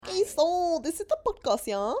So this is the podcast,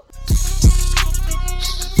 yeah.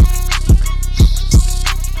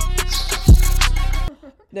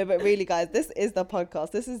 No, but really, guys, this is the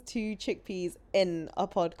podcast. This is two chickpeas in a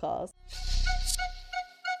podcast.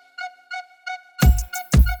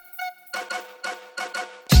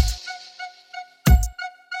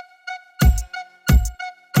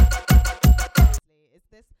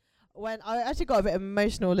 When I actually got a bit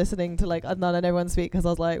emotional listening to like Adnan and everyone speak, because I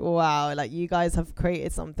was like, wow, like you guys have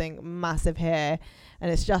created something massive here,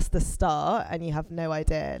 and it's just the start, and you have no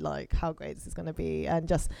idea like how great this is going to be, and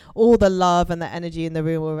just all the love and the energy in the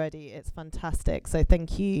room already. It's fantastic. So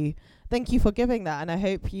thank you for giving that, and I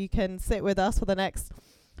hope you can sit with us for the next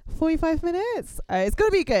 45 minutes. It's going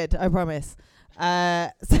to be good, I promise.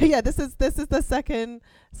 So yeah, this is the second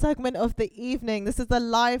segment of the evening. This is the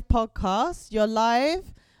live podcast. You're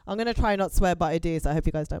live. I'm going to try not swear, but I do, so I hope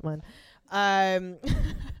you guys don't mind. I'm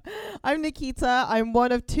Nikita. I'm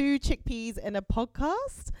one of two chickpeas in a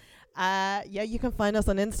podcast. Yeah, you can find us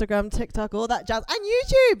on Instagram, TikTok, all that jazz, and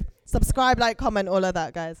YouTube. Subscribe, like, comment, all of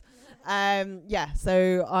that, guys. Yeah,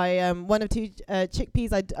 so I am one of two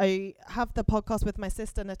chickpeas. I have the podcast with my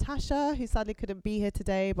sister, Natasha, who sadly couldn't be here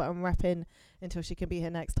today, but I'm repping until she can be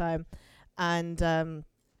here next time. And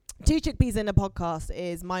Two Chickpeas in a Podcast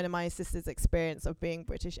is mine and my sister's experience of being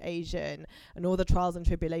British Asian and all the trials and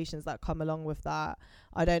tribulations that come along with that.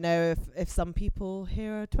 I don't know if some people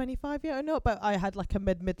here are 25 yet or not, but I had like a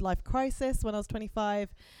midlife crisis when I was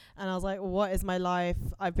 25, and I was like, what is my life?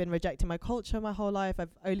 I've been rejecting my culture my whole life.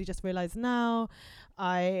 I've only just realized now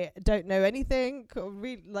I don't know anything.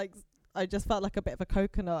 Really, like, I just felt like a bit of a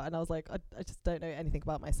coconut, and I was like, I just don't know anything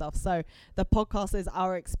about myself. So the podcast is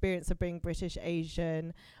our experience of being British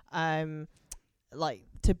Asian, like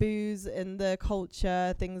taboos in the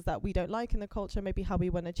culture, things that we don't like in the culture, maybe how we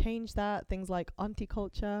want to change that, things like auntie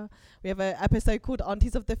culture. We have an episode called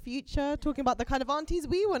Aunties of the Future, talking about the kind of aunties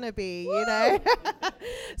we want to be, you know.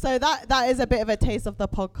 So that is a bit of a taste of the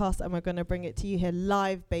podcast, and we're going to bring it to you here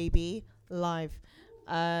live, baby, live.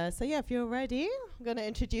 So yeah, if you're ready, I'm going to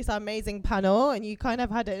introduce our amazing panel, and you kind of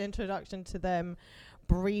had an introduction to them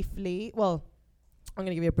briefly. Well, I'm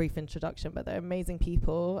going to give you a brief introduction, but they're amazing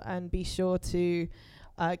people, and be sure to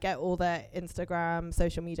get all their Instagram,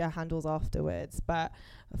 social media handles afterwards. But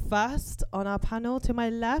first on our panel, to my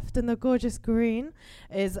left in the gorgeous green,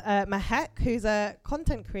 is Mahek, who's a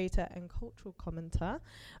content creator and cultural commenter.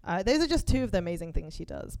 Those are just two of the amazing things she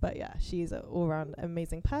does. But yeah, she's an all-round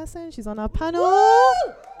amazing person. She's on our panel.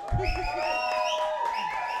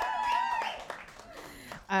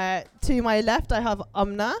 To my left, I have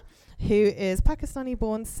Amna, who is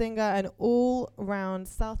Pakistani-born singer and all-round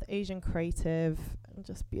South Asian creative.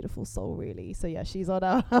 Just beautiful soul, really. So yeah, she's on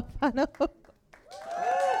our panel.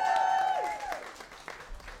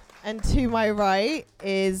 And to my right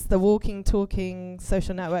is the walking, talking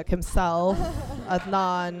social network himself,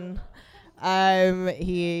 Adnan.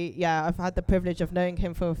 I've had the privilege of knowing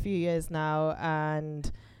him for a few years now,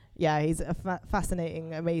 and yeah, he's a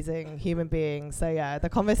fascinating, amazing human being. So yeah, the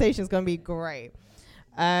conversation's going to be great.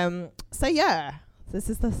 So yeah, this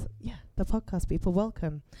is the podcast, people.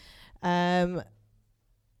 Welcome.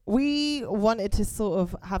 We wanted to sort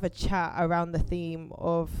of have a chat around the theme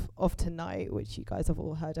of tonight, which you guys have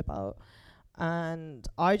all heard about. And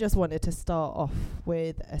I just wanted to start off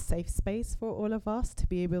with a safe space for all of us to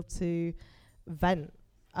be able to vent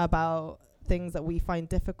about things that we find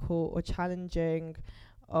difficult or challenging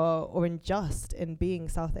or unjust in being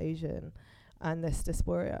South Asian and this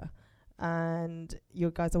dysphoria. And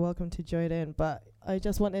you guys are welcome to join in, but I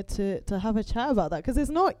just wanted to have a chat about that, because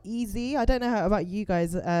it's not easy. I don't know how about you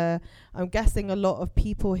guys. I'm guessing a lot of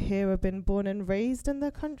people here have been born and raised in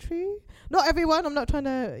the country. Not everyone. I'm not trying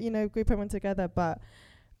to, group everyone together, but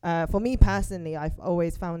for me personally, I've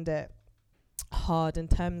always found it hard in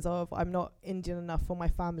terms of I'm not Indian enough for my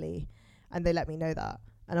family, and they let me know that.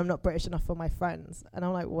 And I'm not British enough for my friends. And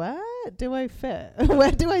I'm like, where do I fit?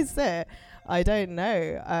 Where do I sit? I don't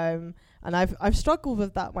know. And I've struggled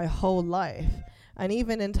with that my whole life. And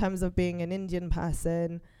even in terms of being an Indian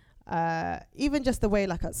person, even just the way,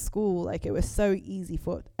 like at school, like it was so easy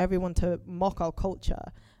for everyone to mock our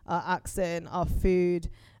culture, our accent, our food.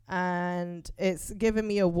 And it's given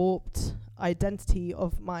me a warped identity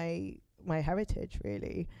of my heritage,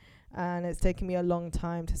 really. And it's taken me a long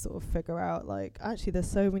time to sort of figure out, like, actually, there's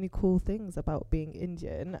so many cool things about being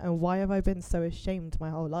Indian, and why have I been so ashamed my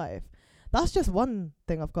whole life? That's just one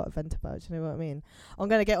thing I've got to vent about, do you know what I mean? I'm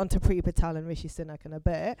going to get on to Priti Patel and Rishi Sunak in a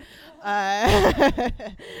bit.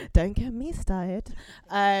 Don't get me started.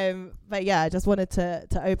 But yeah, I just wanted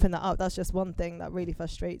to open that up. That's just one thing that really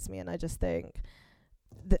frustrates me, and I just think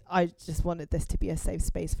I just wanted this to be a safe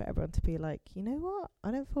space for everyone to be like, you know what,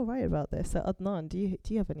 I don't feel right about this. So Adnan, do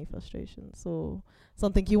you have any frustrations or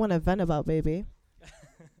something you want to vent about, baby?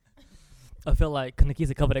 I feel like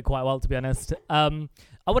Nikisa covered it quite well, to be honest. I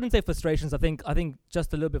wouldn't say frustrations. I think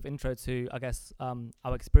just a little bit of intro to, I guess,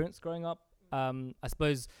 our experience growing up. I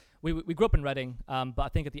suppose we grew up in Reading, but I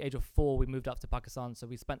think at the age of 4 we moved up to Pakistan. So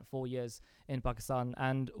we spent 4 years in Pakistan,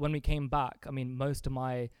 and when we came back, I mean, most of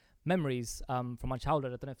my memories from my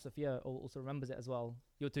childhood, I don't know if Sophia also remembers it as well.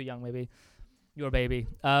 You're too young, maybe. You're a baby.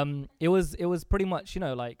 It was pretty much,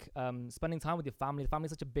 like spending time with your family. The family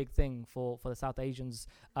is such a big thing for the South Asians.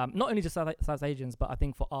 Not only just South Asians, but I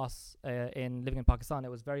think for us in living in Pakistan,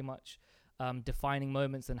 it was very much defining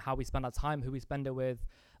moments and how we spend our time, who we spend it with.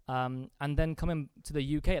 And then coming to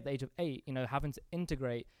the UK at the age of 8, having to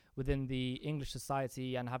integrate within the English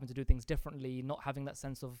society and having to do things differently, not having that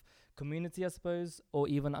sense of community, I suppose, or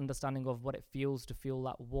even understanding of what it feels to feel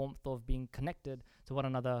that warmth of being connected to one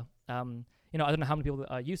another. I don't know how many people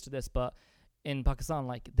are used to this, but in Pakistan,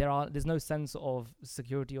 like there's no sense of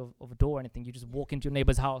security of a door or anything. You just walk into your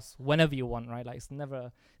neighbor's house whenever you want, right? Like it's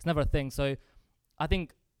never a thing. So I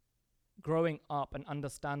think growing up and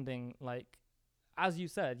understanding, like, as you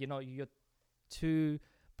said, you're too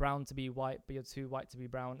brown to be white, but you're too white to be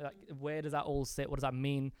brown. Like, where does that all sit? What does that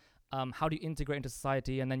mean? How do you integrate into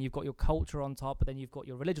society? And then you've got your culture on top, but then you've got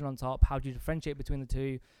your religion on top. How do you differentiate between the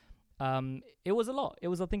two? It was a lot.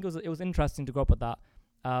 I think it was interesting to grow up with that.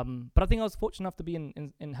 But I think I was fortunate enough to be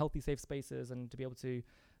in healthy, safe spaces and to be able to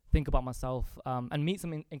think about myself and meet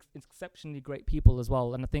some exceptionally great people as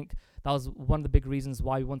well. And I think that was one of the big reasons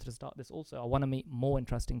why we wanted to start this also. I want to meet more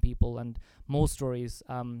interesting people and more stories,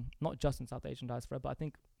 not just in South Asian diaspora, but I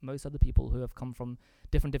think most other people who have come from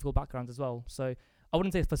different difficult backgrounds as well. So I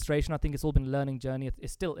wouldn't say it's frustration. I think it's all been a learning journey. It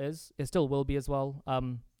still is. It still will be as well.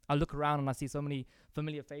 I look around and I see so many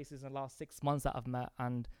familiar faces in the last 6 months that I've met,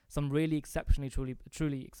 and some really exceptionally,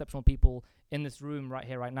 truly exceptional people in this room right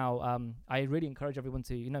here, right now. I really encourage everyone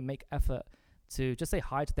to, make effort to just say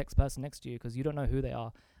hi to the next person next to you, because you don't know who they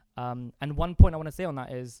are. And one point I want to say on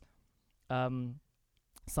that is,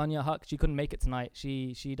 Sanya Huck, she couldn't make it tonight.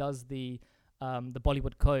 She does the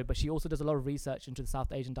Bollywood Code, but she also does a lot of research into the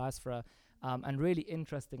South Asian diaspora. And really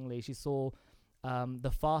interestingly, she saw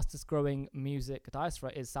the fastest growing music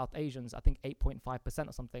diaspora is South Asians, I think 8.5%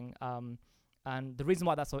 or something. And the reason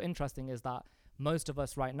why that's so interesting is that most of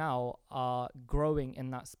us right now are growing in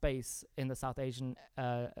that space, in the South Asian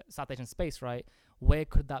space, right? Where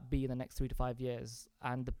could that be in the next 3 to 5 years?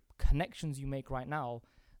 And the connections you make right now,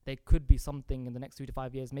 they could be something in the next 3 to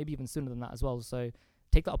 5 years, maybe even sooner than that as well. So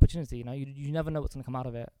take that opportunity. You never know what's going to come out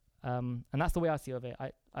of it. And that's the way I see of it.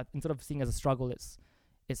 I instead of seeing it as a struggle, it's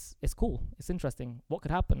cool. It's interesting. What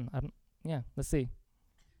could happen? Let's see.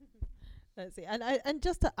 Let's see. And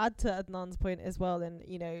just to add to Adnan's point as well, and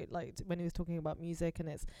like when he was talking about music, and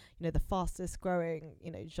it's the fastest growing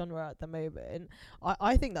genre at the moment.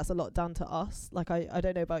 I think that's a lot down to us. Like I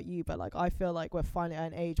don't know about you, but like I feel like we're finally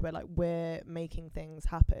at an age where like we're making things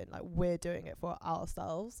happen. Like we're doing it for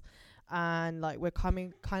ourselves, and like we're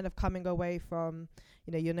coming away from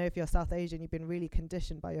if you're South Asian, you've been really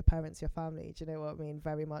conditioned by your parents, your family. Do you know what I mean?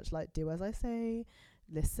 Very much like, do as I say,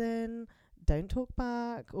 listen, don't talk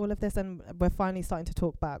back, all of this. And we're finally starting to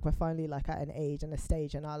talk back. We're finally like at an age and a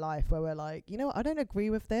stage in our life where we're like, I don't agree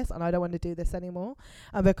with this and I don't want to do this anymore.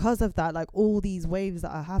 And because of that, like all these waves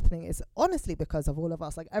that are happening is honestly because of all of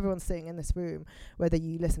us. Like everyone's sitting in this room, whether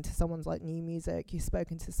you listen to someone's like new music, you've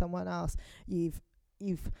spoken to someone else, you've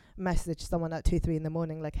messaged someone at 2-3 in the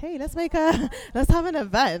morning like, hey, let's have an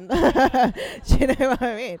event. Do you know what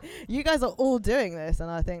I mean? You guys are all doing this, and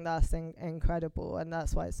I think that's incredible, and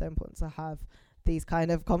that's why it's so important to have these kind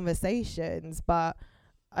of conversations. But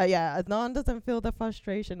Adnan doesn't feel the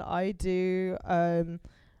frustration. I do.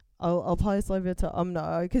 I'll pass over to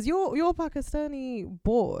Amna, because you're Pakistani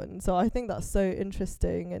born, so I think that's so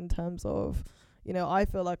interesting in terms of I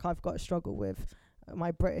feel like I've got a struggle with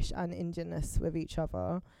my British and Indianness with each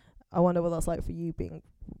other. I wonder what that's like for you, being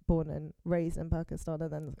born and raised in Pakistan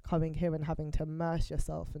and then coming here and having to immerse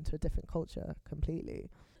yourself into a different culture completely.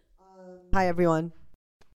 Hi everyone.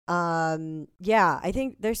 I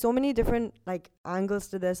think there's so many different like angles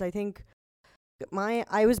to this. I think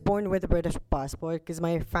I was born with a British passport because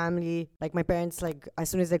my family, like my parents, like as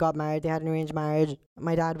soon as they got married, they had an arranged marriage.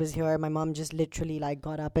 My dad was here. My mom just literally like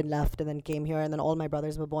got up and left and then came here, and then all my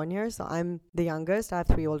brothers were born here. So I'm the youngest. I have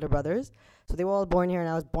 3 older brothers. So they were all born here, and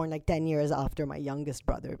I was born like 10 years after my youngest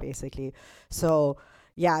brother, basically. So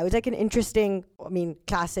yeah, it was like an interesting, I mean,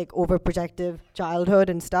 classic overprotective childhood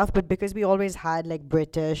and stuff. But because we always had like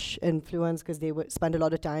British influence, because they would spend a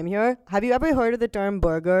lot of time here. Have you ever heard of the term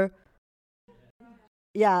burger?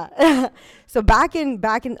 Yeah. So back in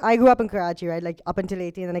I grew up in Karachi, right? Like up until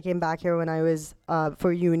 18, and I came back here when I was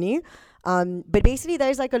for uni. But basically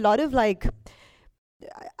there's like a lot of like,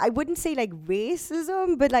 I wouldn't say like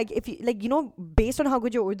racism, but like if you like, you know, based on how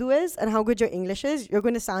good your Urdu is and how good your English is, you're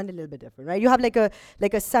going to sound a little bit different, right? You have like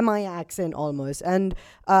a semi accent almost. And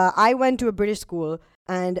I went to a British school,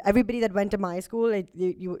 and everybody that went to my school, like,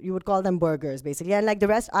 you would call them burgers basically. And like the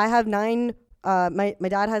rest, I have 9. My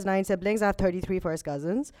dad has 9 siblings. I have 33 first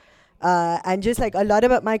cousins, and just like a lot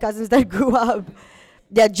of my cousins that grew up,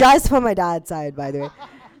 yeah, just from my dad's side, by the way,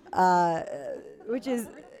 which is,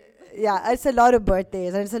 yeah, it's a lot of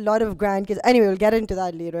birthdays and it's a lot of grandkids. Anyway, we'll get into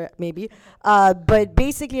that later, maybe. But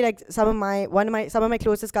basically, like some of my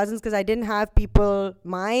closest cousins, because I didn't have people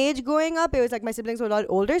my age growing up. It was like my siblings were a lot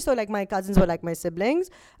older, so like my cousins were like my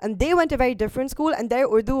siblings, and they went to a very different school, and their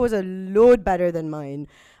Urdu was a load better than mine.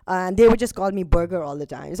 And they would just call me burger all the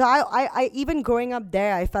time. So I even growing up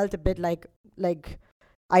there, I felt a bit like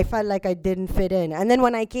I felt like I didn't fit in. And then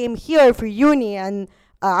when I came here for uni, and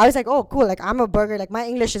I was like, oh, cool, like I'm a burger, like my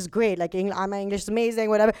English is great, like my English is amazing,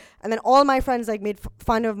 whatever. And then all my friends like made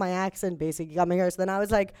fun of my accent basically coming here. So then I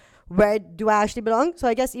was like, where do I actually belong? So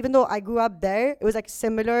I guess even though I grew up there, it was like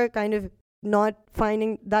similar, kind of not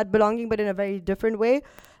finding that belonging, but in a very different way.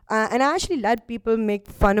 And I actually let people make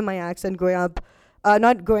fun of my accent growing up.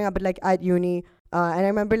 Not growing up, but like at uni. And I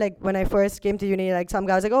remember like when I first came to uni, like some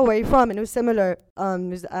guy was like, oh, where are you from? And it was similar. I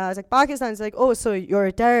was like, Pakistan. It's like, oh, so you're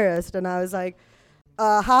a terrorist. And I was like,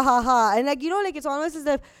 ha ha ha. And like, you know, like it's almost as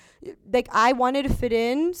if like I wanted to fit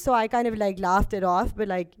in, so I kind of like laughed it off. But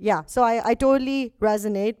like, yeah, so I totally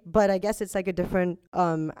resonate, but I guess it's like a different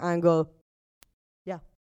angle. Yeah.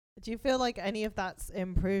 Do you feel like any of that's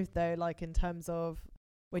improved though, like in terms of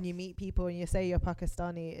when you meet people and you say you're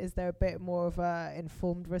Pakistani, is there a bit more of a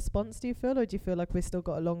informed response, do you feel? Or do you feel like we've still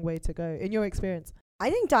got a long way to go in your experience? I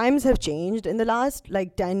think times have changed in the last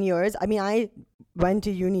like 10 years. I mean, I went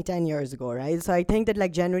to uni 10 years ago, right? So I think that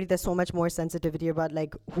like generally there's so much more sensitivity about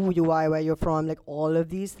like who you are, where you're from, like all of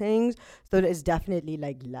these things. So it's definitely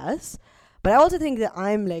like less. But I also think that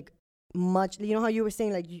I'm like much, you know how you were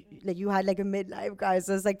saying like you had like a midlife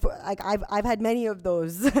crisis, like I've had many of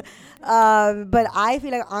those. But I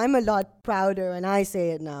feel like I'm a lot prouder when I say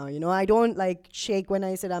it now, you know. I don't like shake when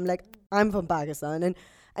I say it. I'm like, I'm from Pakistan. And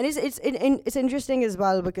it's interesting as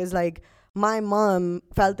well, because like my mom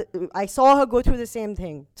felt I saw her go through the same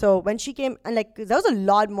thing. So when she came, and like there was a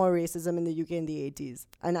lot more racism in the UK in the 80s,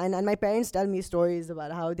 and my parents tell me stories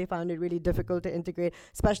about how they found it really difficult to integrate,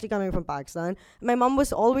 especially coming from Pakistan. My mom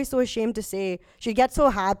was always so ashamed to say. She'd get so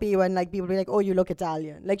happy when like people be like, oh, you look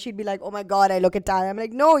Italian. Like she'd be like, oh my god, I look Italian. I'm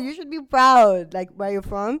like, no, you should be proud, like where you're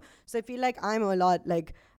from. So I feel like I'm a lot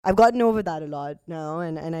like I've gotten over that a lot now,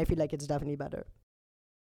 and I feel like it's definitely better.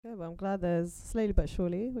 Good, well, I'm glad there's slowly but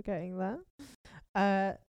surely we're getting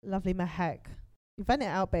there. Lovely Mahek. You vent it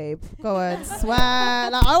out, babe. Go on, swear.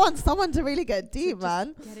 Like, I want someone to really get deep,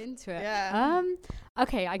 man. Get into it. Yeah.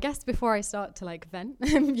 Okay, I guess before I start to like vent,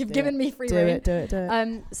 you've given me free rein. Do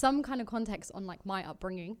it. Some kind of context on like my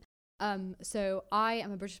upbringing. So I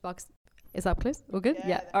am a British Pakistani. Is that close? All good?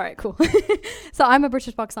 Yeah. All right, cool. So I'm a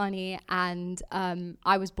British Pakistani, and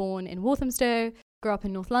I was born in Walthamstow, grew up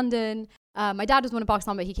in North London. My dad was born in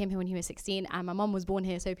Pakistan, but he came here when he was 16, and my mum was born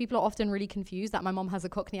here. So people are often really confused that my mum has a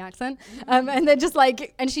Cockney accent, and they're just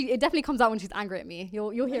like, and it definitely comes out when she's angry at me.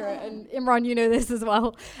 You'll hear it, and Imran, you know this as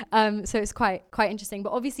well. So it's quite interesting.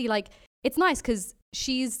 But obviously, like, it's nice because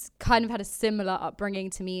she's kind of had a similar upbringing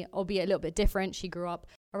to me, albeit a little bit different. She grew up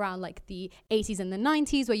around like the 80s and the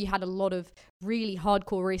 90s, where you had a lot of really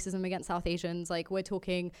hardcore racism against South Asians. Like we're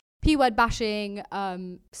talking P-word bashing,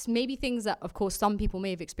 maybe things that, of course, some people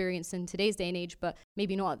may have experienced in today's day and age, but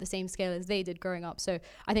maybe not at the same scale as they did growing up. So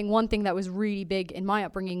I think one thing that was really big in my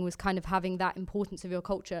upbringing was kind of having that importance of your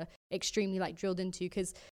culture extremely like drilled into,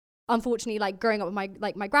 because unfortunately, like growing up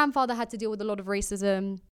with my grandfather had to deal with a lot of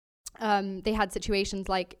racism. They had situations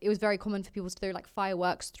like it was very common for people to throw like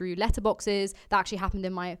fireworks through letterboxes. That actually happened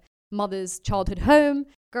in my mother's childhood home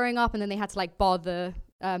growing up, and then they had to like bar the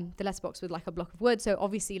letterbox with like a block of wood. So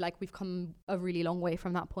obviously like we've come a really long way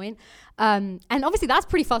from that point, and obviously that's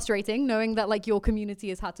pretty frustrating, knowing that like your community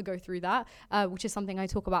has had to go through that, which is something I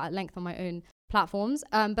talk about at length on my own platforms.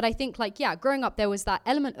 But I think like, yeah, growing up there was that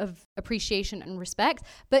element of appreciation and respect,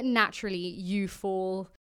 but naturally you fall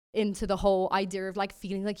into the whole idea of like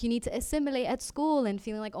feeling like you need to assimilate at school and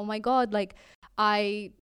feeling like, oh my god, like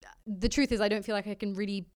I the truth is I don't feel like I can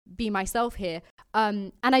really be myself here.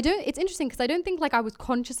 And it's interesting because I don't think like I was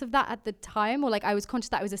conscious of that at the time, or like I was conscious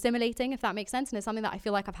that I was assimilating, if that makes sense. And it's something that I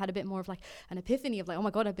feel like I've had a bit more of like an epiphany of like, oh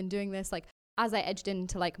my God, I've been doing this like as I edged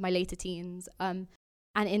into like my later teens and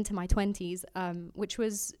into my 20s, which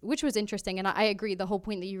was interesting. And I agree, the whole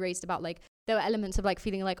point that you raised about like there were elements of like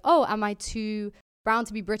feeling like, oh, am I too brown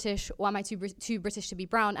to be British, or am I too British to be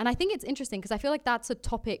brown? And I think it's interesting because I feel like that's a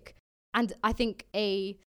topic, and I think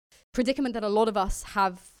a predicament that a lot of us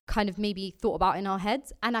have kind of maybe thought about in our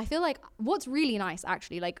heads. And I feel like what's really nice,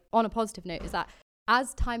 actually, like on a positive note, is that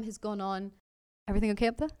as time has gone on, everything okay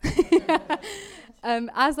up there?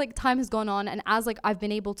 As like time has gone on, and as like I've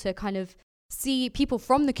been able to kind of see people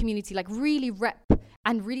from the community like really rep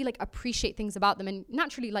and really like appreciate things about them, and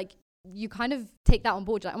naturally like you kind of take that on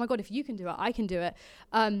board. You're like, oh my God, if you can do it, I can do it,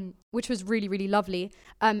 which was really, really lovely.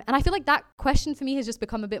 And I feel like that question for me has just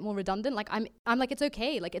become a bit more redundant. Like I'm like, it's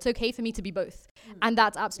okay for me to be both. And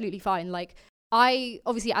that's absolutely fine. Like I,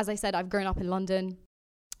 obviously, as I said, I've grown up in London.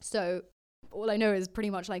 So all I know is pretty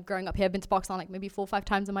much like growing up here. I've been to Pakistan like maybe 4 or 5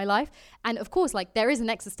 times in my life. And of course, like there is a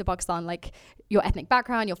nexus to Pakistan, like your ethnic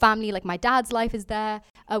background, your family, like my dad's life is there,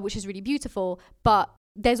 which is really beautiful. But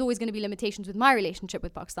there's always going to be limitations with my relationship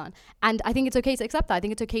with Pakistan. And I think it's okay to accept that. I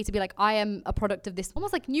think it's okay to be like, I am a product of this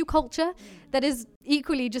almost like new culture that is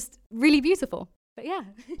equally just really beautiful. But yeah.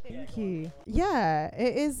 Thank you. Yeah,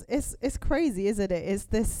 it is. It's crazy, isn't it? It's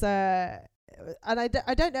this, and I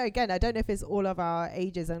don't know. Again, I don't know if it's all of our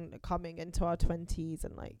ages and coming into our 20s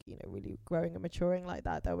and like, you know, really growing and maturing like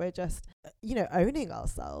that we're just, you know, owning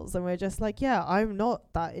ourselves, and we're just like, yeah, I'm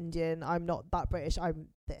not that Indian, I'm not that British, I'm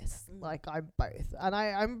this, like I'm both. And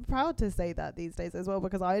I'm proud to say that these days as well,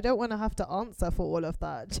 because I don't want to have to answer for all of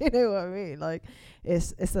that. Do you know what I mean? Like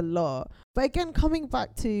it's a lot. But again, coming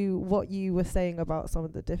back to what you were saying about some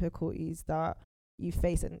of the difficulties that you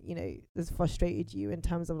face and, you know, has frustrated you in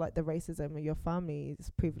terms of like the racism your family has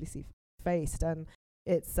previously faced, and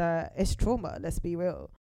it's trauma, let's be real.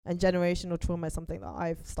 And generational trauma is something that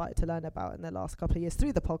I've started to learn about in the last couple of years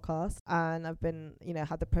through the podcast, and I've been, you know,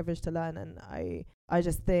 had the privilege to learn, and I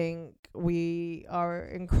just think we are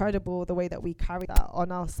incredible the way that we carry that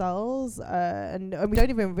on ourselves, and we don't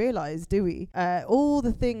even realize, do we? All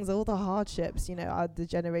the things, all the hardships, you know, the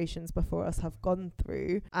generations before us have gone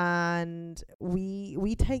through, and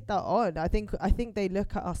we take that on. I think they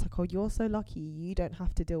look at us like, oh, you're so lucky, you don't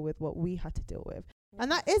have to deal with what we had to deal with. And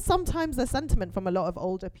that is sometimes the sentiment from a lot of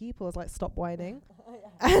older people, is like, stop whining.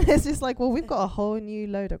 And it's just like, well, we've got a whole new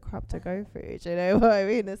load of crap to go through. Do you know what I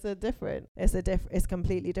mean? It's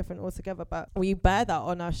completely different altogether, but we bear that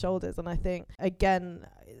on our shoulders. And I think, again,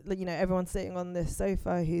 you know, everyone sitting on this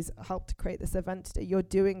sofa who's helped create this event today, you're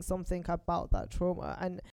doing something about that trauma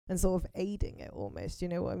and sort of aiding it almost, you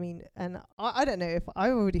know what I mean? And I don't know, if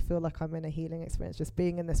I already feel like I'm in a healing experience just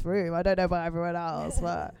being in this room. I don't know about everyone else,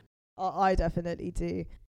 but I definitely do.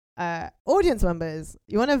 Audience members,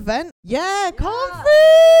 you want to vent? Yeah, come through!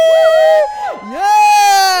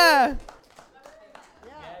 Yeah!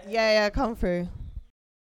 Yeah, come through.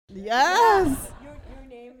 Yes! Your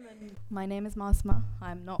name and my name is Masma.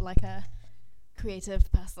 I'm not like a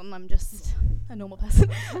creative person. I'm just a normal person.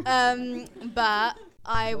 But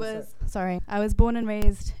I was born and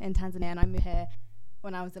raised in Tanzania, and I moved here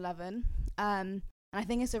when I was 11. And I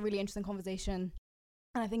think it's a really interesting conversation.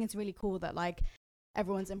 And I think it's really cool that like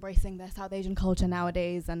everyone's embracing their South Asian culture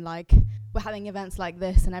nowadays, and like we're having events like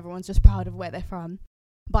this and everyone's just proud of where they're from.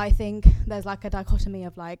 But I think there's like a dichotomy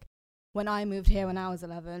of like, when I moved here when I was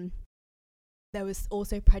 11, there was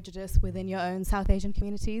also prejudice within your own South Asian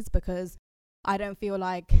communities, because I don't feel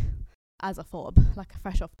like, as a fob, like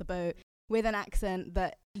fresh off the boat with an accent,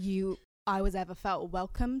 that I was ever felt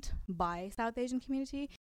welcomed by South Asian community.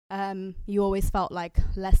 You always felt like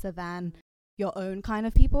lesser than your own kind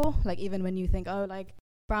of people. Like even when you think, oh, like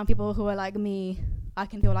brown people who are like me, I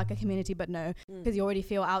can feel like a community, but no, because you already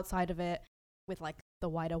feel outside of it with like the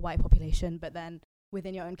wider white population, but then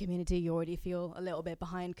within your own community you already feel a little bit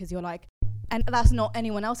behind, because you're like, and that's not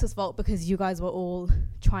anyone else's fault, because you guys were all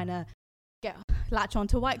trying to latch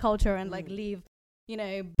onto white culture and like leave, you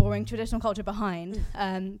know, boring traditional culture behind.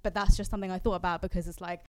 But that's just something I thought about, because it's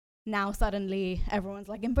like now suddenly everyone's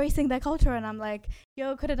like embracing their culture, and I'm like,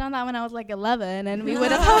 yo, could have done that when I was like 11 and we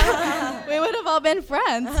would have all been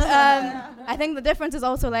friends. I think the difference is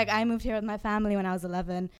also like I moved here with my family when I was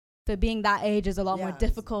 11, so being that age is a lot more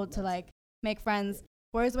difficult to like make friends,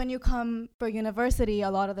 whereas when you come for university,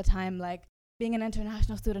 a lot of the time like being an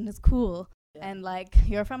international student is cool, and like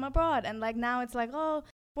you're from abroad, and like now it's like, oh,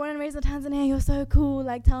 born and raised in Tanzania, you're so cool,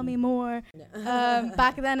 like tell me more.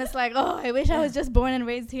 Back then it's like, oh, I wish I was just born and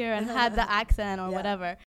raised here and had the accent or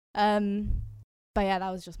whatever. But yeah,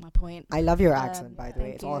 that was just my point. I love your accent, by the way.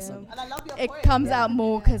 Thank It's you. awesome. And I love your It point. comes out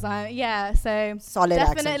more because so Solid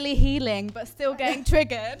definitely healing, but still getting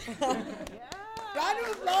triggered. Round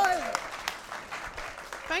of applause.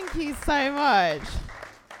 Thank you so much.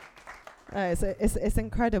 It's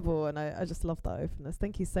incredible, and I just love that openness.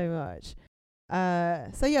 Thank you so much.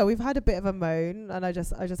 So yeah, we've had a bit of a moan, and I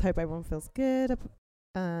just hope everyone feels good.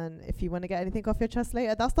 And if you want to get anything off your chest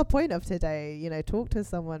later, that's the point of today. You know, talk to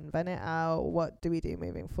someone, vent it out. What do we do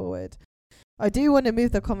moving forward? I do want to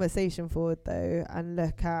move the conversation forward though, and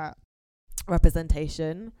look at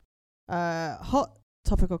representation. Hot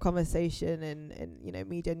topical conversation in you know,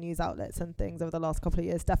 media news outlets and things over the last couple of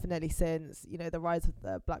years, definitely since, you know, the rise of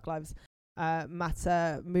the Black Lives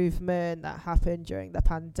Matter movement that happened during the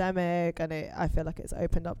pandemic, and I feel like it's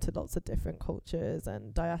opened up to lots of different cultures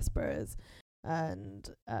and diasporas and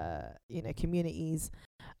you know, communities.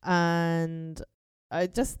 And I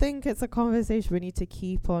just think it's a conversation we need to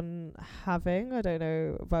keep on having. I don't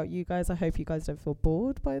know about you guys. I hope you guys don't feel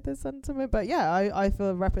bored by this sentiment. But yeah, I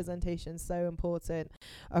feel representation is so important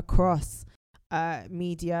across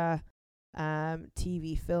media,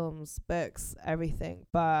 TV, films, books, everything.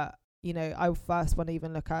 But, you know, I first want to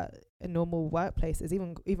even look at normal workplaces,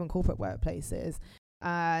 even corporate workplaces,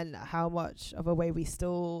 and how much of a way we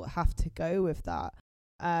still have to go with that.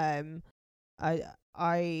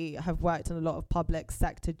 I have worked in a lot of public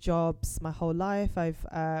sector jobs my whole life. I've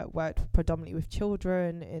worked predominantly with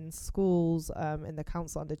children in schools, in the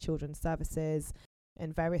council under children's services,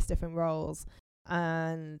 in various different roles.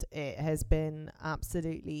 And it has been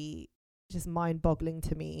absolutely just mind-boggling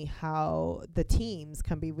to me how the teams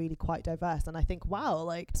can be really quite diverse. And I think, wow,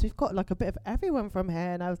 like, so we've got like a bit of everyone from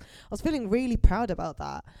here. And I was feeling really proud about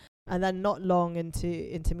that. And then not long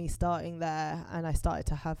into me starting there, and I started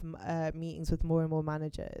to have meetings with more and more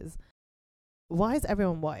managers. Why is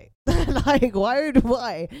everyone white? Like,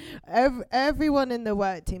 why? Everyone in the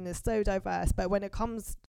work team is so diverse, but when it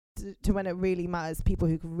comes to when it really matters, people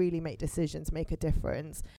who can really make decisions, make a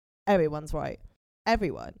difference, everyone's white.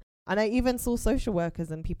 Everyone. And I even saw social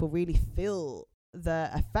workers and people really feel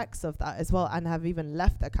the effects of that as well, and have even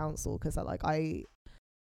left the council because they're like,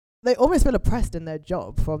 they almost feel oppressed in their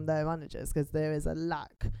job from their managers because there is a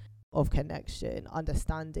lack of connection,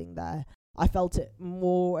 understanding there. I felt it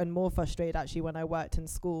more and more frustrated actually when I worked in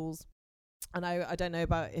schools. And I don't know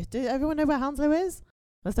about it. Did everyone know where Hounslow is?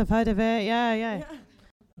 Must have heard of it. Yeah.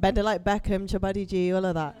 Bend it like Beckham, Chabadi G, all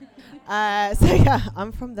of that. So yeah,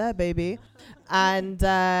 I'm from there, baby. And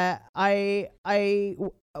I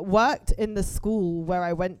worked in the school where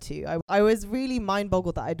I went to. I was really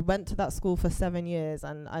mind-boggled that I'd went to that school for 7 years,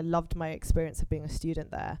 and I loved my experience of being a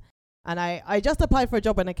student there. And I just applied for a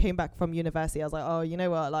job when I came back from university. I was like, oh, you know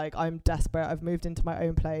what, like, I'm desperate. I've moved into my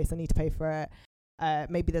own place. I need to pay for it.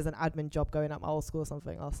 Maybe there's an admin job going at my old school or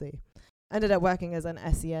something. I'll see. Ended up working as an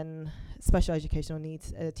SEN, special educational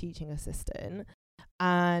needs teaching assistant.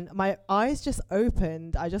 And my eyes just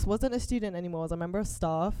opened. I just wasn't a student anymore. I was a member of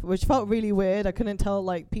staff, which felt really weird. I couldn't tell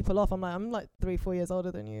like people off. I'm like 3-4 years older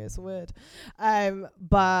than you. It's weird.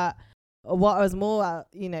 But what I was more,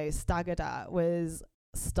 staggered at was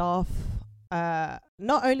staff.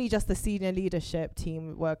 Not only just the senior leadership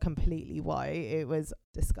team were completely white. It was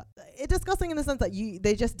disgusting in the sense that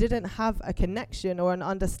they just didn't have a connection or an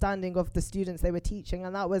understanding of the students they were teaching,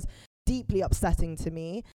 and that was deeply upsetting to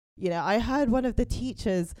me. You know, I heard one of the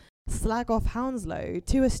teachers slag off Hounslow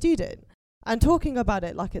to a student and talking about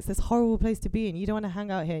it like it's this horrible place to be and you don't want to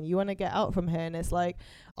hang out here and you want to get out from here. And it's like,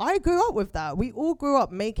 I grew up with that. We all grew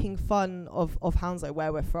up making fun of Hounslow,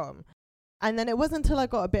 where we're from. And then it wasn't until I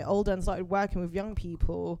got a bit older and started working with young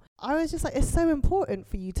people, I was just like, it's so important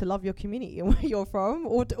for you to love your community and where you're from,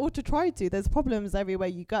 or to try to. There's problems everywhere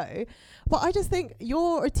you go. But I just think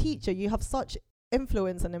you're a teacher. You have such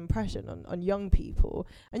influence and impression on young people,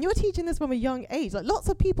 and you're teaching this from a young age. Like, lots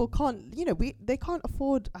of people can't, they can't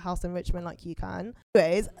afford a house in Richmond like you can.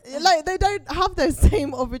 Anyways, like, they don't have those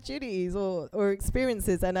same opportunities or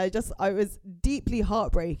experiences. And I was deeply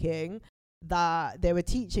heartbreaking that they were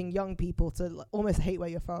teaching young people to almost hate where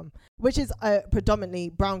you're from, which is a predominantly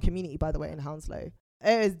brown community, by the way, in Hounslow.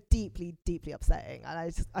 It was deeply, deeply upsetting,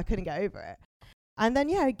 and I couldn't get over it. And then,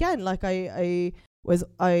 yeah, again, like one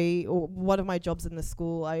of my jobs in the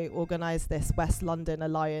school, I organised this West London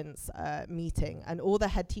Alliance meeting, and all the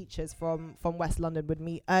head teachers from West London would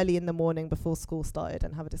meet early in the morning before school started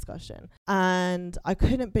and have a discussion. And I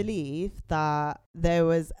couldn't believe that there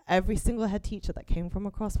was every single head teacher that came from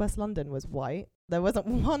across West London was white. There wasn't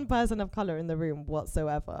one person of colour in the room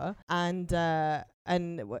whatsoever. And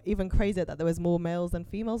even crazier that there was more males than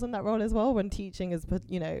females in that role as well, when teaching is,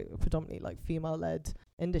 predominantly like female-led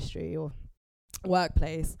industry or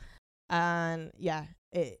workplace. And yeah,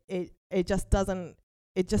 it just doesn't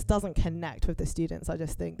connect with the students. I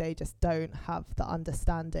just think they just don't have the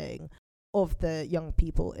understanding of the young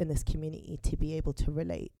people in this community to be able to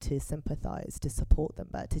relate, to sympathize, to support them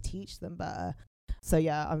better, to teach them better. So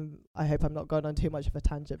yeah, I hope I'm not going on too much of a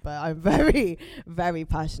tangent, but I'm very, very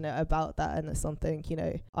passionate about that, and it's something, you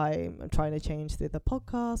know, I'm trying to change through the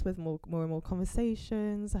podcast with more and more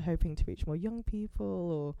conversations, hoping to reach more young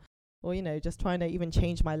people, or you know, just trying to even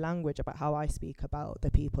change my language about how I speak about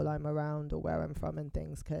the people I'm around or where I'm from and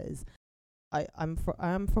things, because I'm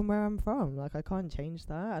from where I'm from. Like, I can't change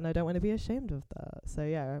that, and I don't want to be ashamed of that. So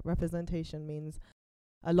yeah, representation means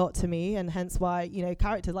a lot to me, and hence why, you know,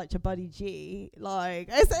 characters like your buddy G, like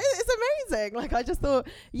it's amazing. Like, I just thought,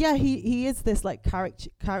 yeah, he is this like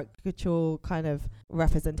caricatural kind of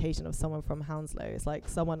representation of someone from Hounslow. It's like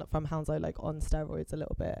someone from Hounslow, like on steroids a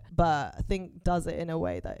little bit, but I think does it in a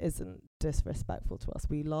way that isn't disrespectful to us.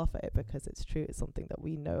 We laugh at it because it's true. It's something that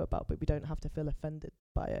we know about, but we don't have to feel offended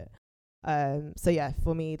by it. So yeah,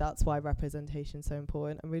 for me, that's why representation is so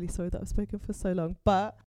important. I'm really sorry that I've spoken for so long,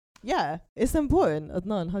 but yeah, it's important.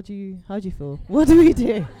 Adnan, how do you feel? What do we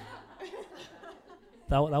do?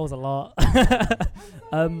 That was a lot.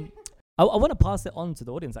 I want to pass it on to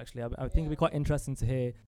the audience, actually. I think it'd be quite interesting to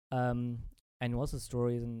hear anyone else's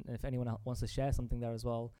stories, and if anyone wants to share something there as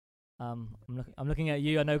well. I'm looking at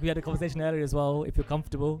you. I know we had a conversation earlier as well, if you're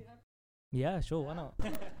comfortable. Yeah, sure, why not?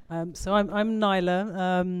 So I'm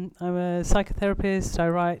Nyla. I'm a psychotherapist. I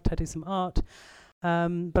write, I do some art.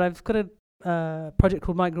 But I've got a project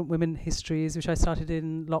called Migrant Women Histories, which I started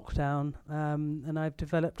in lockdown, and I've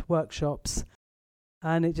developed workshops,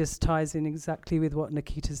 and it just ties in exactly with what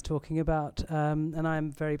Nikita's talking about, and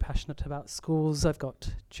I'm very passionate about schools. I've got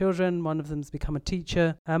children, one of them's become a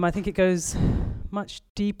teacher. I think it goes much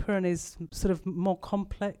deeper and is sort of more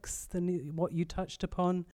complex than what you touched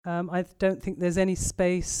upon. I don't think there's any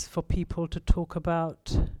space for people to talk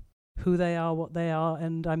about who they are, what they are,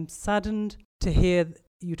 and I'm saddened to hear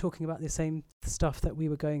you talking about the same stuff that we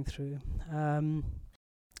were going through.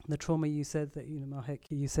 The trauma you said that, Mahek,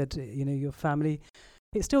 you said, your family,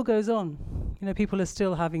 it still goes on. People are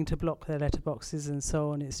still having to block their letterboxes and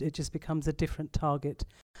so on. It just becomes a different target.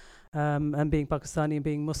 And being Pakistani and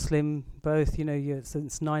being Muslim, both,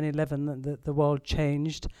 since 9/11, the world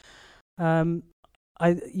changed.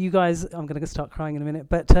 You guys, I'm going to start crying in a minute,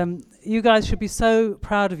 but you guys should be so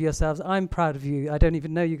proud of yourselves. I'm proud of you. I don't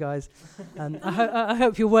even know you guys. I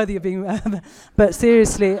hope you're worthy of being, but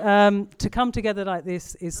seriously, to come together like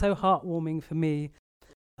this is so heartwarming for me,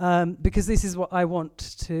 because this is what I want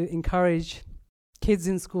to encourage kids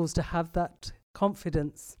in schools to have, that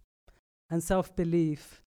confidence and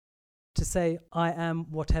self-belief to say, I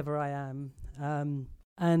am whatever I am.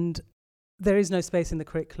 And there is no space in the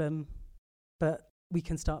curriculum, but we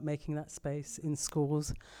can start making that space in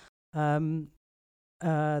schools. There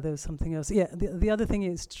was something else. Yeah, the other thing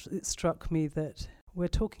is, it struck me that we're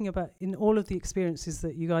talking about, in all of the experiences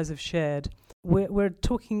that you guys have shared, we're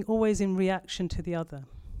talking always in reaction to the other.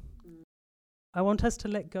 I want us to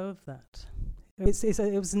let go of that.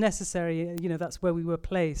 It was necessary, that's where we were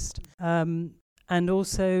placed. And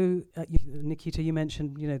also, Nikita, you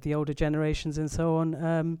mentioned, the older generations and so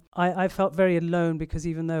on. I felt very alone, because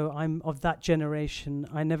even though I'm of that generation,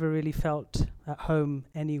 I never really felt at home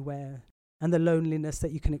anywhere. And the loneliness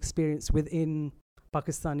that you can experience within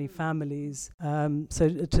Pakistani families. So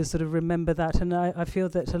to sort of remember that. And I feel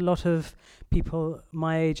that a lot of people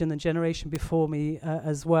my age and the generation before me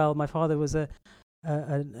as well, my father was in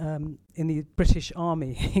the British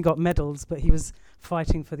Army. He got medals, but he was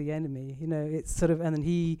fighting for the enemy. It's sort of, and then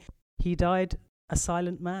he died a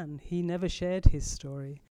silent man. He never shared his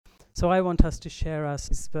story. So I want us to share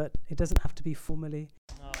ours, but it doesn't have to be formally.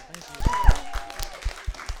 Oh, thank you.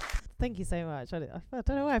 Thank you so much. I don't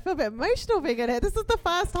know why I feel a bit emotional being in here. This is the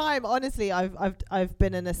first time, honestly, I've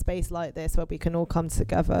been in a space like this where we can all come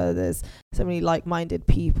together. There's so many like-minded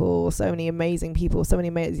people, so many amazing people, so many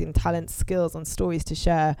amazing talents, skills, and stories to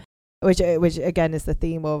share, which again is the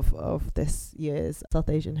theme of this year's South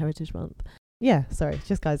Asian Heritage Month. Yeah, sorry,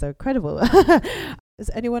 just guys are incredible. Does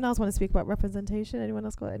anyone else want to speak about representation? Anyone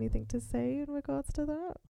else got anything to say in regards to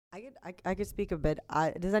that? I could speak a bit.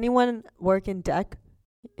 Does anyone work in tech?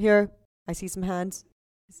 Here, I see some hands.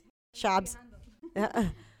 Shabs.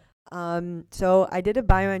 So I did a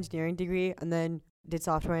bioengineering degree and then did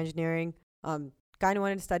software engineering. Kind of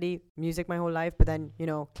wanted to study music my whole life, but then,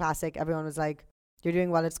 classic, everyone was like, you're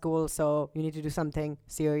doing well at school, so you need to do something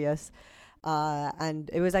serious. And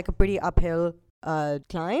it was like a pretty uphill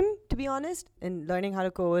climb, to be honest, in learning how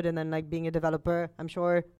to code and then like being a developer. I'm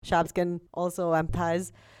sure Shabs can also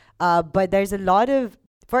empathize. But there's a lot of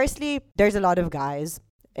guys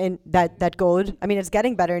in that code. I mean, it's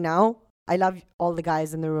getting better now. I love all the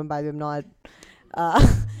guys in the room, by the way. I'm not.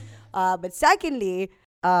 But secondly,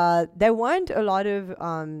 there weren't a lot of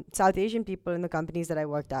South Asian people in the companies that I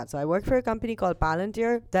worked at. So I worked for a company called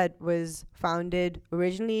Palantir that was founded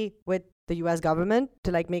originally with the US government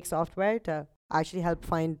to like make software to actually help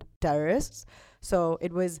find terrorists. So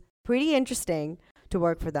it was pretty interesting to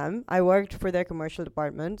work for them. I worked for their commercial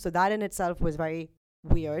department. So that in itself was very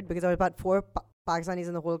weird because there were about 4 Pakistanis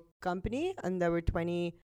in the whole company and there were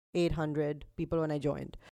 2,800 people when I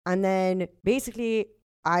joined. And then basically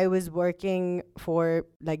I was working for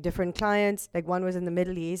like different clients. Like one was in the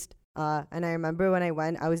Middle East. And I remember when I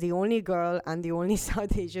went, I was the only girl and the only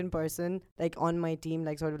South Asian person like on my team,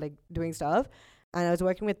 like sort of like doing stuff. And I was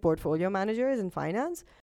working with portfolio managers in finance.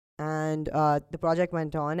 And the project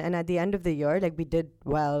went on. And at the end of the year, like we did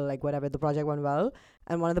well, like whatever, the project went well.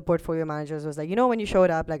 And one of the portfolio managers was like, you know, when you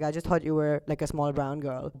showed up, like I just thought you were like a small brown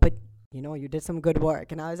girl. But, you know, you did some good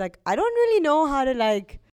work. And I was like, I don't really know how to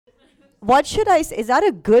like, what should I say? Is that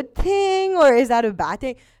a good thing or is that a bad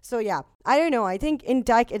thing? So yeah, I don't know. I think in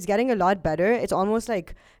tech, it's getting a lot better. It's almost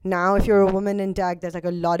like now if you're a woman in tech, there's like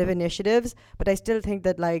a lot of initiatives. But I still think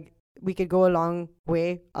that like we could go a long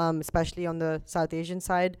way, especially on the South Asian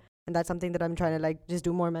side. And that's something that I'm trying to like just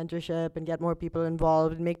do more mentorship and get more people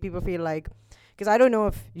involved and make people feel like, because I don't know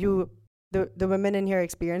if the women in here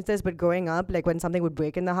experience this, but growing up, like when something would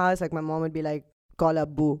break in the house, like my mom would be like, call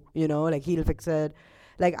up boo, you know, like he'll fix it.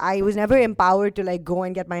 Like I was never empowered to like go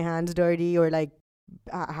and get my hands dirty or like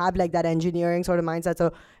have like that engineering sort of mindset.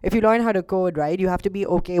 So if you learn how to code, right, you have to be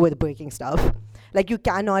okay with breaking stuff. Like you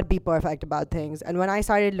cannot be perfect about things. And when I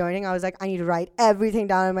started learning, I was like, I need to write everything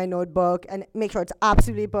down in my notebook and make sure it's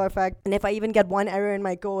absolutely perfect. And if I even get one error in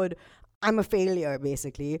my code, I'm a failure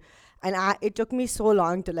basically. And it took me so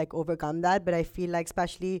long to like overcome that. But I feel like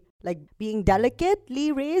especially like being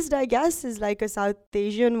delicately raised, I guess, is like a South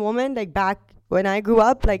Asian woman, like back when I grew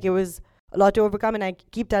up, like it was a lot to overcome. And I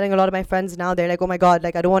keep telling a lot of my friends now, they're like, oh my God,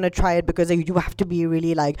 like I don't want to try it because like, you have to be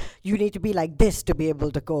really like, you need to be like this to be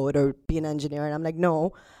able to code or be an engineer. And I'm like,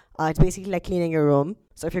 no, it's basically like cleaning your room.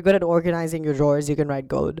 So if you're good at organizing your drawers, you can write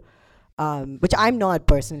code, which I'm not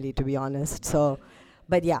personally, to be honest. So,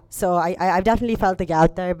 but yeah, so I've definitely felt the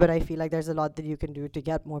gap there, but I feel like there's a lot that you can do to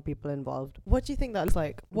get more people involved. What do you think that looks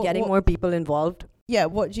like? Getting more people involved. Yeah,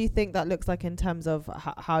 what do you think that looks like in terms of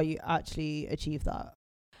how you actually achieve that?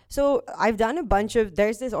 So I've done a bunch of,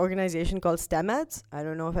 there's this organization called STEMets. I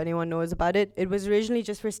don't know if anyone knows about it. It was originally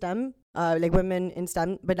just for STEM, like women in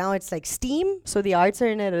STEM, but now it's like STEAM, so the arts are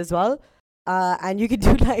in it as well. And you could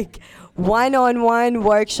do like one-on-one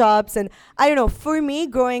workshops. And I don't know, for me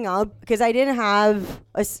growing up, because I didn't have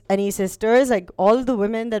any sisters, like all the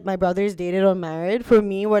women that my brothers dated or married, for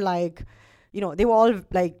me were like, you know, they were all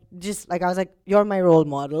like, just like, I was like, you're my role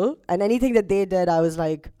model. And anything that they did, I was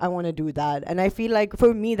like, I want to do that. And I feel like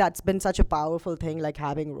for me, that's been such a powerful thing, like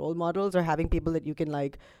having role models or having people that you can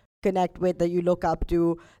like connect with, that you look up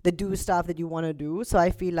to, that do stuff that you want to do. So I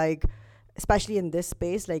feel like, especially in this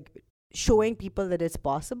space, like showing people that it's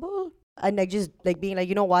possible and like just like being like,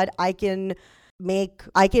 you know what, I can like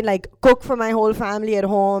cook for my whole family at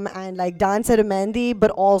home and like dance at a mehndi, but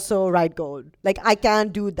also write code. Like I can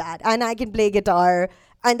do that, and I can play guitar,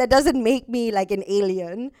 and that doesn't make me like an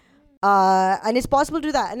alien. And it's possible to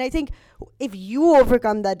do that. And I think if you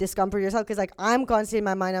overcome that discomfort yourself, because like I'm constantly in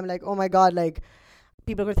my mind, I'm like, oh my God, like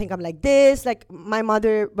people are gonna think I'm like this. Like my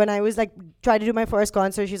mother, when I was like trying to do my first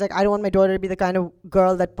concert, she's like, I don't want my daughter to be the kind of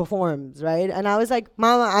girl that performs, right? And I was like,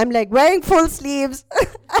 Mama, I'm like wearing full sleeves.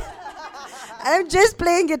 I'm just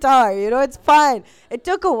playing guitar, you know, it's fine. It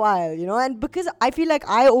took a while, you know, and because I feel like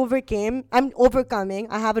I haven't overcome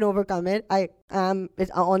it. I am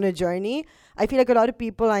on a journey. I feel like a lot of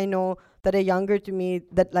people I know that are younger to me,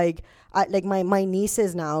 that like, my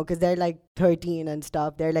nieces now, because they're like 13 and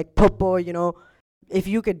stuff, they're like, Popo, you know, if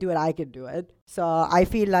you could do it, I could do it. So I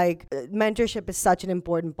feel like mentorship is such an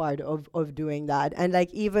important part of doing that. And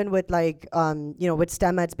like, even with like, you know, with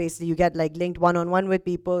STEMets, basically you get like linked one-on-one with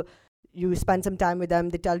people. You spend some time with them,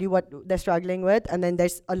 they tell you what they're struggling with, and then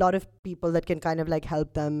there's a lot of people that can kind of like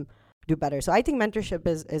help them do better. So I think mentorship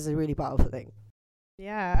is a really powerful thing.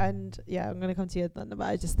 Yeah, and yeah, I'm gonna come to you, Thunder, but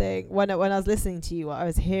I just think when I was listening to you, what I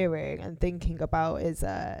was hearing and thinking about is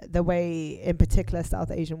the way, in particular,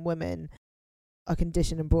 South Asian women are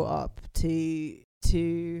conditioned and brought up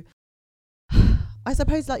to I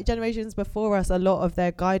suppose like generations before us, a lot of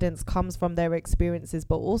their guidance comes from their experiences,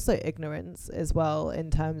 but also ignorance as well,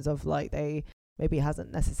 in terms of like when maybe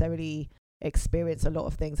hasn't necessarily experienced a lot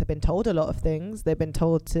of things, have been told a lot of things. They've been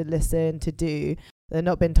told to listen, to do. They're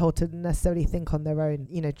not been told to necessarily think on their own,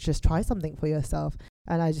 you know, just try something for yourself.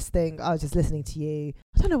 And I just think, I was just listening to you.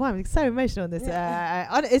 I don't know why I'm so emotional on this.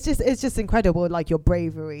 It's just incredible, like your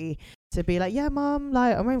bravery to be like, yeah, mom,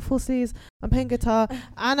 like I'm wearing full sleeves, I'm playing guitar,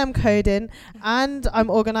 and I'm coding, and I'm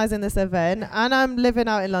organizing this event, and I'm living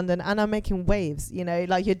out in London, and I'm making waves. You know,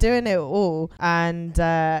 like you're doing it all, and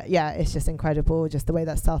it's just incredible, just the way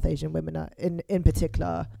that South Asian women are, in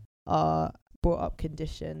particular, are brought up,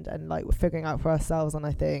 conditioned, and like we're figuring out for ourselves. And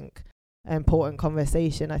I think an important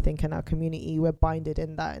conversation. I think in our community we're binded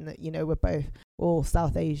in that, and that, you know, we're all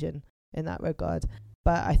South Asian in that regard.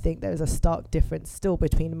 But I think there's a stark difference still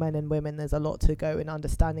between men and women. There's a lot to go in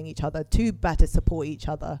understanding each other to better support each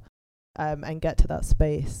other, and get to that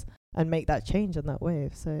space and make that change on that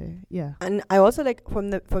wave. So yeah. And I also like from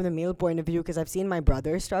the male point of view, because I've seen my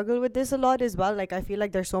brother struggle with this a lot as well. Like I feel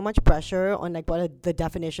like there's so much pressure on like what the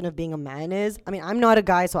definition of being a man is. I mean, I'm not a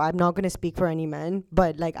guy, so I'm not going to speak for any men,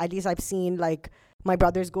 but like at least I've seen like my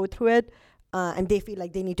brothers go through it. And they feel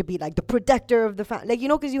like they need to be like the protector of the family, like, you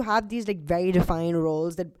know, because you have these like very defined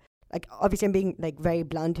roles that, like, obviously I'm being like very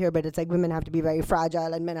blunt here, but it's like women have to be very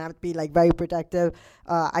fragile and men have to be like very protective.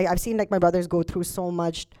 I've seen like my brothers go through so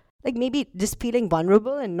much, like maybe just feeling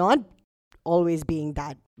vulnerable and not always being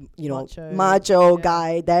that, you know, macho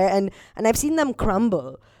guy there, and I've seen them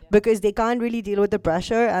crumble because they can't really deal with the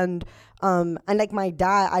pressure. And like my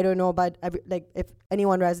dad, I don't know about like if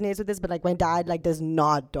anyone resonates with this, but like my dad like does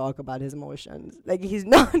not talk about his emotions. Like he's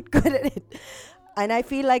not good at it. And I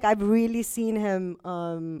feel like I've really seen him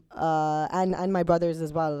and my brothers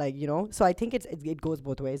as well, like, you know. So I think it goes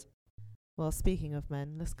both ways. Well, speaking of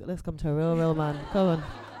men, let's come to a real man. Go on.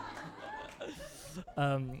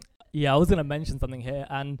 I was gonna mention something here,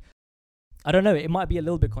 and I don't know, it might be a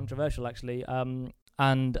little bit controversial actually.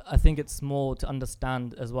 And I think it's more to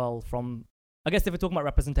understand as well from, I guess if we're talking about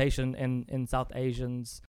representation in South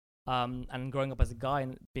Asians, and growing up as a guy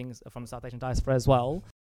and being from South Asian Diaspora as well.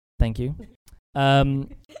 Thank you.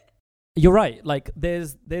 You're right. Like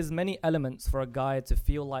there's many elements for a guy to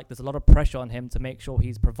feel like there's a lot of pressure on him to make sure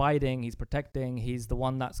he's providing, he's protecting, he's the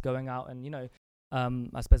one that's going out and, you know,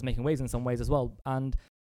 I suppose making waves in some ways as well. And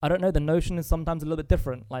I don't know, the notion is sometimes a little bit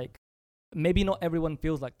different. Like maybe not everyone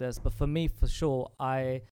feels like this, but for me, for sure,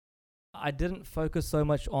 I didn't focus so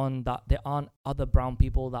much on that there aren't other brown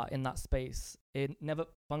people that are in that space. It never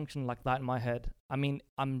functioned like that in my head. I mean,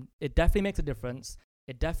 it definitely makes a difference.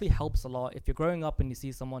 It definitely helps a lot. If you're growing up and you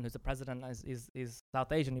see someone who's a president is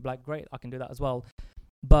South Asian, you'd be like, great, I can do that as well.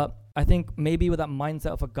 But I think maybe with that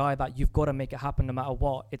mindset of a guy that you've got to make it happen no matter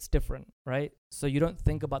what, it's different, right? So you don't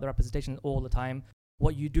think about the representation all the time.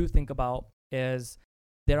 What you do think about is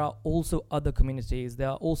there are also other communities, there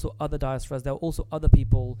are also other diasporas, there are also other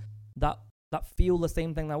people that feel the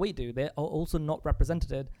same thing that we do. They are also not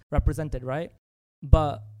represented, right?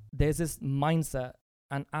 But there's this mindset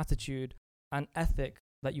and attitude and ethic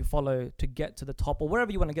that you follow to get to the top or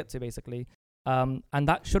wherever you want to get to, basically. And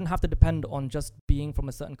that shouldn't have to depend on just being from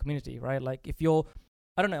a certain community, right? Like if you're,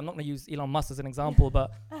 I don't know, I'm not going to use Elon Musk as an example,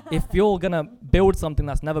 but if you're going to build something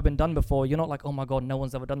that's never been done before, you're not like, oh my God, no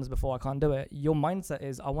one's ever done this before, I can't do it. Your mindset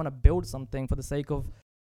is, I want to build something for the sake of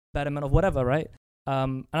betterment of whatever, right?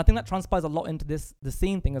 And I think that transpires a lot into the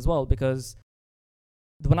scene thing as well, because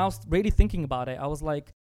when I was really thinking about it, I was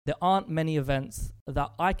like, there aren't many events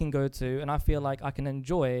that I can go to and I feel like I can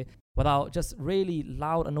enjoy without just really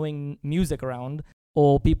loud, annoying music around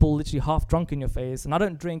or people literally half drunk in your face. And I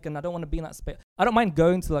don't drink and I don't want to be in that space. I don't mind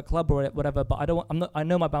going to a club or whatever, but I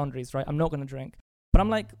know my boundaries, right? I'm not going to drink. But I'm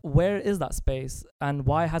like, where is that space? And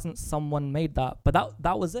why hasn't someone made that? But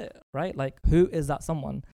that was it, right? Like, who is that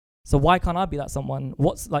someone? So why can't I be that someone?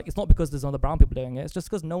 It's not because there's other brown people doing it. It's just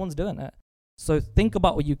because no one's doing it. So think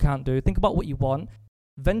about what you can't do. Think about what you want.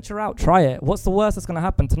 Venture out, try it. What's the worst that's going to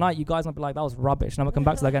happen? Tonight, you guys might be like, that was rubbish. And I'm going to come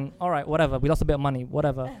back to that again. All right, whatever. We lost a bit of money,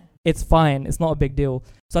 whatever. It's fine. It's not a big deal.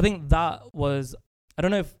 So I think that was, I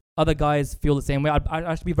don't know if other guys feel the same way. I'd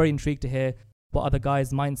actually be very intrigued to hear what other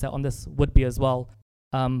guys' mindset on this would be as well.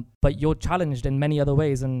 But you're challenged in many other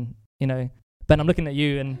ways. And, you know, Ben, I'm looking at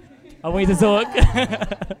you and I want you to talk.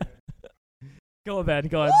 Go on, Ben,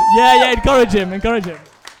 go on. Yeah, encourage him.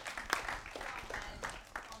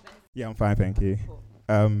 Yeah, I'm fine, thank you.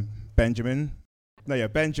 Benjamin.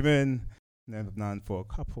 I've known for a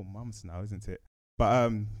couple months now, isn't it? But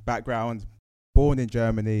background, born in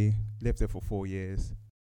Germany, lived there for 4 years.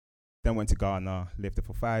 Then went to Ghana, lived there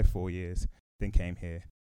for 4 years, then came here.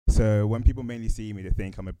 So when people mainly see me, they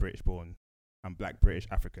think I'm a British born. I'm Black, British,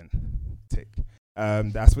 African. Tick.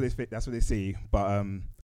 That's what they see. But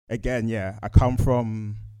again, yeah, I come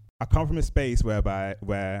from a space where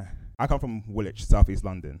I come from Woolwich, South East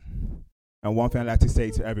London. And one thing I like to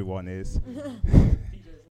say to everyone is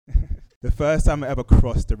the first time I ever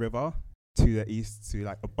crossed the river to the east, to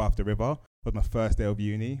like above the river, was my first day of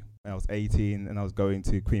uni. When I was 18 and I was going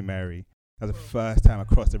to Queen Mary. That was the first time I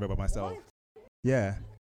crossed the river myself. What? Yeah,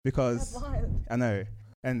 because I know.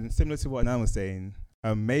 And similar to what Nan was saying,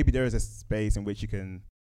 maybe there is a space in which you can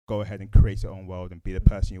go ahead and create your own world and be the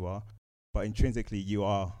person you are. But intrinsically, you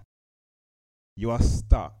are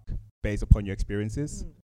stuck based upon your experiences.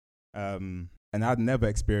 And I'd never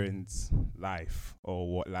experienced life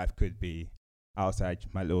or what life could be outside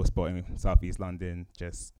my little spot in South East London,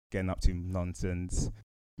 just getting up to nonsense,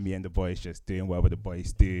 me and the boys just doing whatever the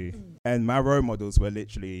boys do. And my role models were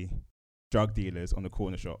literally drug dealers on the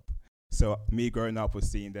corner shop. So me growing up was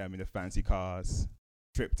seeing them in the fancy cars,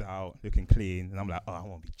 tripped out, looking clean, and I'm like, oh, I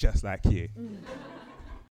want to be just like you.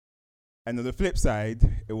 And on the flip side,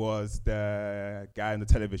 it was the guy on the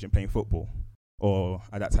television playing football, or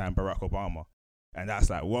at that time, Barack Obama. And that's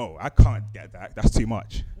like, whoa, I can't get that. That's too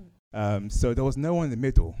much. So there was no one in the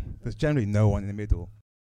middle. There's generally no one in the middle.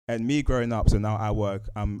 And me growing up, so now I work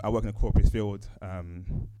in a corporate field.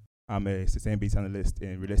 I'm a sustainability analyst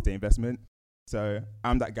in real estate investment. So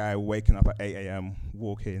I'm that guy waking up at 8 a.m.,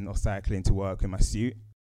 walking or cycling to work in my suit.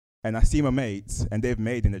 And I see my mates, and they've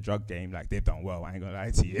made in the drug game, like they've done well, I ain't gonna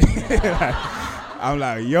lie to you. I'm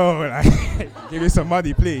like, yo, like, give me some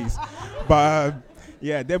money, please. But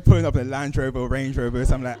yeah, they're pulling up a Land Rover, Range Rover,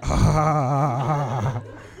 so I'm like,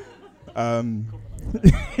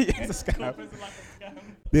 it's a scam.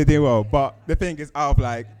 They did well, but the thing is, out of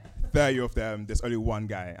like 30 of them, there's only one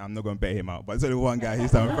guy. I'm not gonna bait him out, but there's only one guy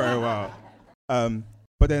who's done very well.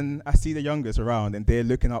 But then I see the youngest around, and they're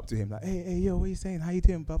looking up to him like, hey, yo, what are you saying? How you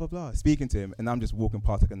doing? Blah, blah, blah. Speaking to him, and I'm just walking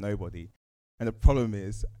past like a nobody. And the problem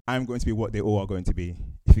is, I'm going to be what they all are going to be,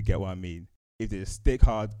 if you get what I mean. If they just stick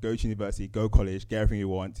hard, go to university, go college, get everything you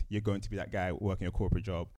want, you're going to be that guy working a corporate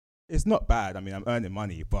job. It's not bad. I mean, I'm earning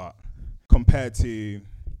money, but compared to,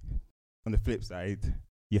 on the flip side,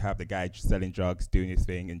 you have the guy selling drugs, doing his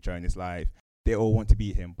thing, enjoying his life. They all want to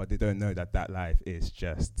be him, but they don't know that that life is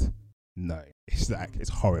just... no, it's like, it's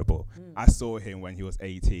horrible. I saw him when he was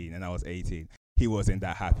 18 and I was 18. He wasn't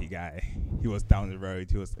that happy guy. He was down the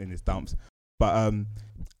road, he was in his dumps. But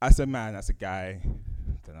as a man, as a guy, I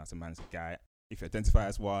don't know, as a man, as a guy, if you identify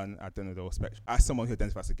as one, I don't know the whole spectrum. As someone who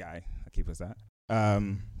identifies as a guy, I keep it as that.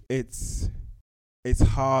 It's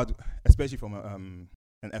hard, especially from an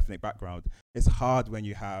ethnic background. It's hard when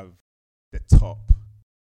you have the top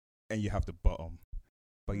and you have the bottom,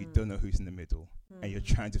 but you don't know who's in the middle. And you're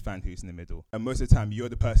trying to find who's in the middle. And most of the time, you're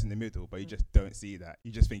the person in the middle, but you just don't see that.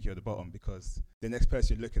 You just think you're the bottom, because the next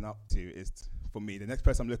person you're looking up to is, for me, the next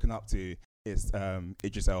person I'm looking up to is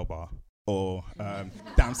Idris Elba, or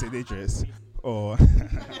Damson Idris, or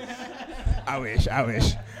I wish,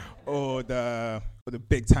 or the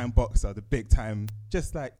big time boxer, the big time,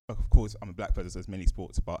 just like, of course, I'm a black person, so there's many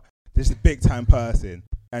sports, but there's a big time person.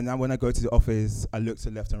 And then when I go to the office, I look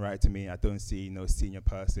to left and right to me. I don't see no senior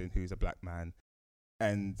person who's a black man.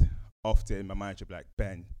 And often my manager will be like,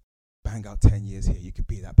 Ben, bang out 10 years here, you could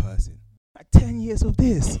be that person. Like 10 years of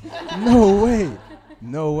this? No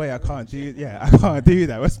way, I can't do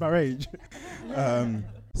that. What's my range?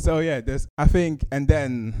 So yeah, I think, and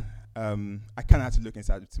then I kind of have to look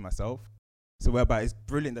inside to myself. So whereby it's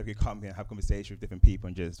brilliant that we come here and have conversation with different people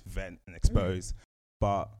and just vent and expose.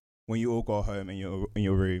 But when you all go home and you're in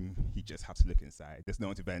your room, you just have to look inside. There's no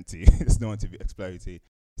one to vent to. There's no one to explode to.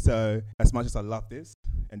 So as much as I love this,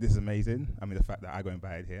 and this is amazing, I mean, the fact that I go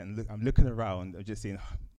invited here, and I'm looking around, I'm just seeing a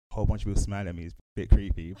whole bunch of people smiling at me. It's a bit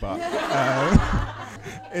creepy, but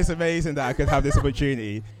it's amazing that I could have this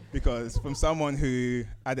opportunity, because from someone who,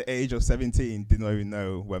 at the age of 17, did not even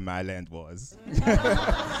know where my land was.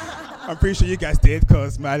 I'm pretty sure you guys did,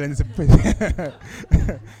 because my land is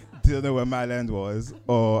didn't know where my land was,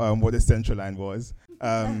 or what the central line was.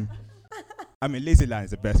 I mean, Lazy Line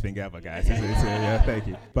is the best thing ever, guys. Yeah, thank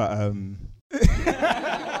you. But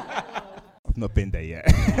I've not been there yet.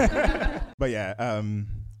 But yeah,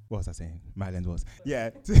 what was I saying? My land was.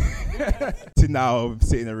 Yeah. To now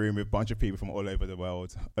sit in a room with a bunch of people from all over the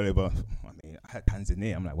world. I had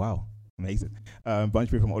Tanzania. I'm like, wow, amazing. A bunch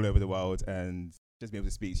of people from all over the world, and just be able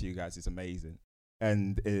to speak to you guys is amazing.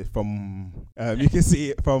 And from you can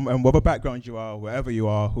see it from whatever background you are, wherever you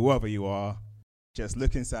are, whoever you are, just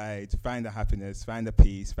look inside, find the happiness, find the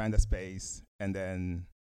peace, find the space, and then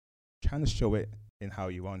trying to show it in how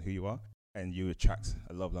you are and who you are, and you attract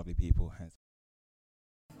a lot of lovely people.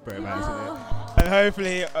 Very nice, isn't it? And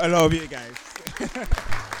hopefully a lot of you guys.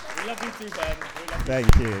 We love you too, Ben.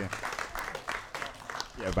 Thank you.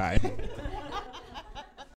 Yeah, bye.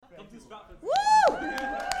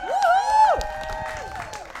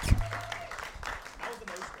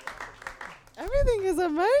 Everything is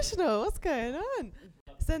emotional. What's going on?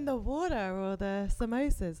 Send the water or the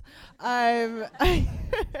samosas. That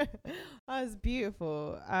was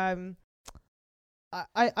beautiful.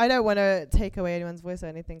 I don't want to take away anyone's voice or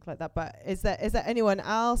anything like that, but is there anyone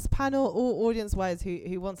else, panel or audience wise,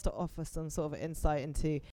 who wants to offer some sort of insight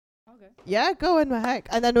into? Okay. Yeah, go on, my heck,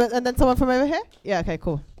 and then someone from over here. Yeah, okay,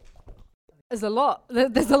 cool. There's a lot.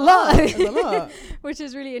 There's a lot. There's a lot. Which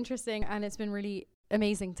is really interesting, and it's been really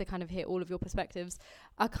amazing to kind of hear all of your perspectives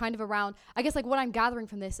kind of around, I guess, like what I'm gathering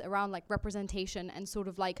from this around like representation and sort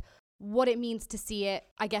of like what it means to see it,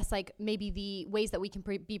 I guess, like maybe the ways that we can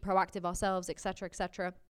be proactive ourselves, etc.,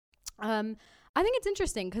 etc. I think it's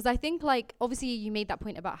interesting because I think like obviously you made that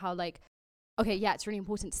point about how like, okay, yeah, it's really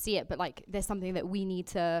important to see it, but like there's something that we need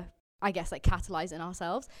to, I guess, like catalyze in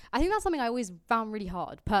ourselves. I think that's something I always found really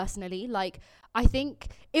hard personally. Like, I think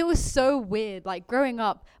it was so weird. Like growing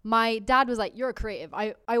up, my dad was like, you're a creative.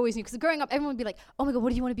 I always knew, because growing up, everyone would be like, oh my God, what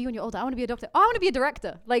do you want to be when you're older? I want to be a doctor. Oh, I want to be a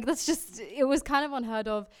director. Like that's just, it was kind of unheard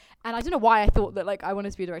of. And I don't know why I thought that like I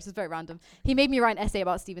wanted to be a director. It's very random. He made me write an essay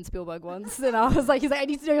about Steven Spielberg once. And I was like, he's like, I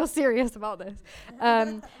need to know you're serious about this.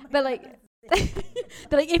 But like,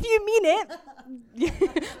 they're like, if you mean it,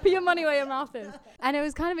 put your money where your mouth is. And it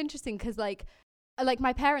was kind of interesting because like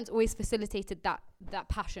my parents always facilitated that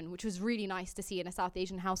passion, which was really nice to see in a South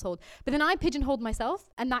Asian household. But then I pigeonholed myself,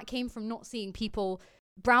 and that came from not seeing people,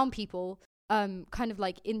 brown people, kind of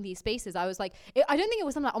like in these spaces. I was like, I don't think it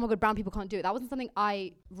was something like, oh my God, brown people can't do it. That wasn't something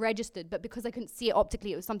I registered, but because I couldn't see it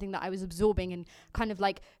optically, it was something that I was absorbing and kind of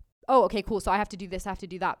like, oh, okay, cool. So I have to do this, I have to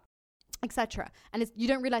do that, etc. And you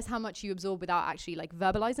don't realize how much you absorb without actually like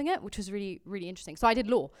verbalizing it, which was really, really interesting. So I did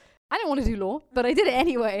law. I didn't want to do law, but I did it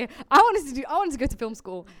anyway. I wanted to go to film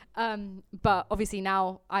school. But obviously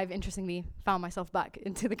now I've interestingly found myself back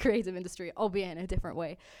into the creative industry, albeit in a different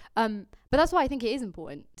way. But that's why I think it is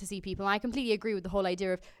important to see people. And I completely agree with the whole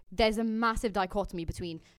idea of there's a massive dichotomy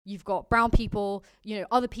between you've got brown people, you know,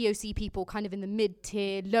 other POC people kind of in the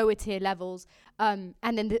mid-tier, lower tier levels. And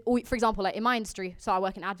then, for example, like in my industry, so I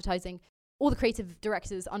work in advertising, all the creative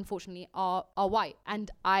directors, unfortunately, are white. And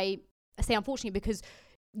I say unfortunately because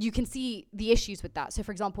you can see the issues with that. So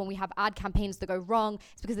for example, when we have ad campaigns that go wrong,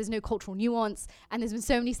 it's because there's no cultural nuance. And there's been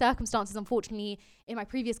so many circumstances, unfortunately, in my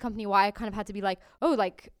previous company why I kind of had to be like, oh,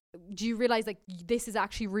 like, do you realize like this is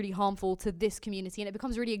actually really harmful to this community? And it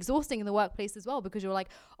becomes really exhausting in the workplace as well, because you're like,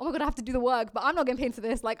 oh my God, I have to do the work, but I'm not getting paid for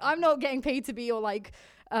this. Like, I'm not getting paid to be your like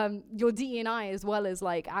your DE&I, as well as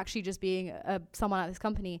like actually just being someone at this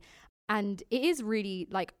company. And it is really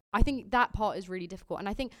like, I think that part is really difficult. And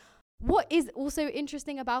I think what is also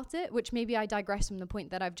interesting about it, which maybe I digress from the point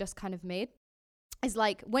that I've just kind of made, is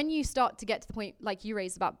like when you start to get to the point like you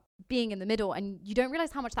raised about being in the middle and you don't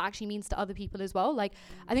realize how much that actually means to other people as well. Like,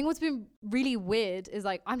 I think what's been really weird is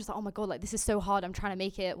like, I'm just like, oh my God, like this is so hard. I'm trying to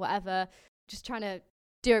make it, whatever, just trying to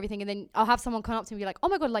do everything. And then I'll have someone come up to me and be like, oh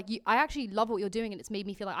my God, like I actually love what you're doing. And it's made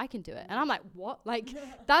me feel like I can do it. And I'm like, what? Like,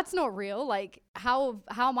 that's not real. Like, how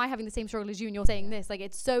am I having the same struggle as you and you're saying this? Like,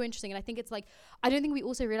 it's so interesting. And I think it's like, I don't think we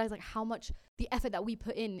also realize like how much the effort that we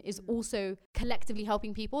put in is also collectively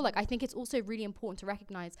helping people. Like, I think it's also really important to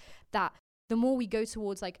recognize that the more we go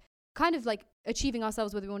towards like kind of like achieving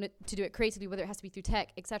ourselves, whether we want to do it creatively, whether it has to be through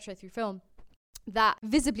tech, etc., through film, that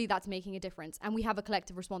visibly that's making a difference. And we have a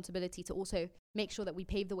collective responsibility to also make sure that we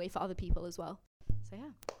pave the way for other people as well. So yeah.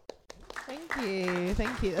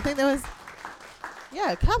 Thank you. I think there was,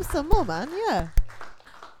 yeah, clap some more, man. Yeah.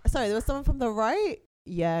 Sorry, there was someone from the right.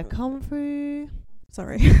 Yeah, come through.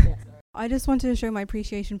 Sorry. I just wanted to show my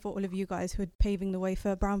appreciation for all of you guys who are paving the way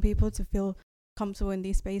for brown people to feel comfortable in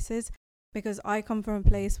these spaces, because I come from a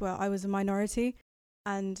place where I was a minority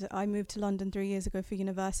and I moved to London 3 years ago for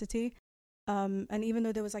university. And even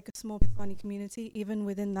though there was like a small Pakistani community, even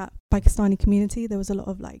within that Pakistani community, there was a lot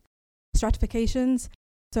of like stratifications.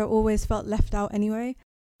 So I always felt left out anyway.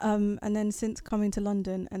 And then since coming to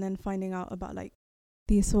London and then finding out about like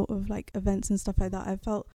these sort of like events and stuff like that, I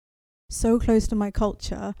felt so close to my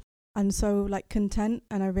culture and so like content.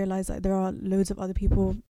 And I realized that there are loads of other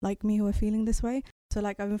people like me who are feeling this way. So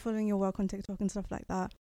like I've been following your work on TikTok and stuff like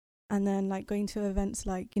that. And then like going to events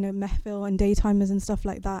like, you know, Mehfil and Daytimers and stuff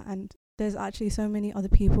like that. And there's actually so many other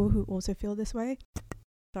people who also feel this way.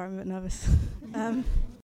 Sorry, I'm a bit nervous. And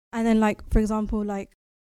then like, for example, like,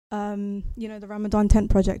 you know, the Ramadan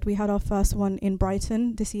tent project, we had our first one in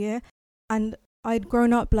Brighton this year. And I'd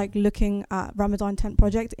grown up like looking at Ramadan tent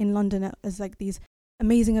project in London as like these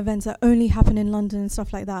amazing events that only happen in London and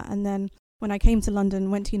stuff like that. And then when I came to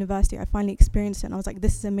London, went to university, I finally experienced it, and I was like,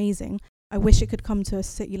 this is amazing. I wish it could come to a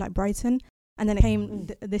city like Brighton. And then it came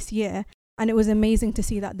this year, and it was amazing to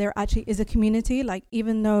see that there actually is a community. Like,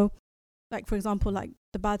 even though, like, for example, like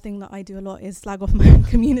the bad thing that I do a lot is slag off my own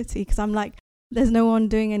community, because I'm like, there's no one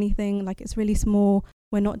doing anything. Like, it's really small.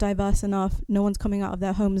 We're not diverse enough. No one's coming out of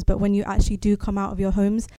their homes. But when you actually do come out of your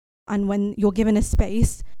homes, and when you're given a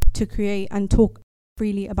space to create and talk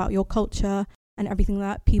freely about your culture and everything,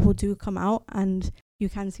 that people do come out, and you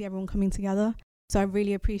can see everyone coming together. So I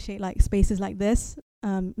really appreciate like spaces like this.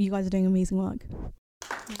 You guys are doing amazing work.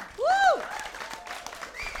 Woo!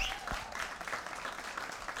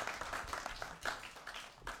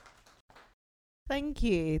 Thank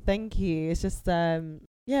you. It's just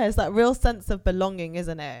it's that real sense of belonging,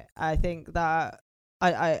 isn't it? I think that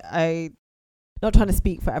I not trying to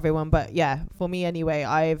speak for everyone, but yeah, for me anyway,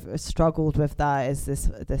 I've struggled with that, is this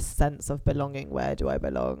sense of belonging. Where do I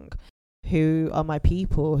belong? Who are my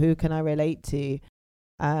people? Who can I relate to?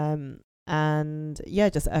 And yeah,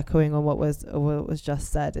 just echoing on what was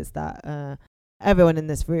just said, is that everyone in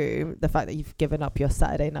this room, the fact that you've given up your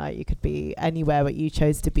Saturday night, you could be anywhere, but you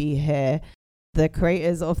chose to be here. The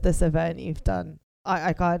creators of this event, you've done.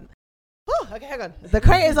 I can't. Oh, okay, hang on. The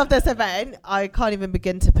creators of this event, I can't even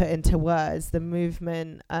begin to put into words the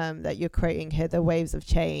movement that you're creating here, the waves of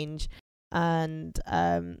change, and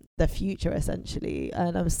the future essentially.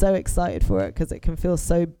 And I'm so excited for it, because it can feel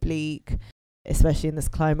so bleak, especially in this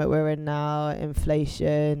climate we're in now.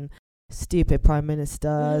 Inflation, stupid prime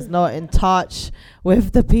ministers, not in touch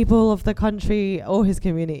with the people of the country or his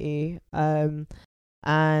community,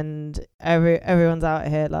 and everyone's out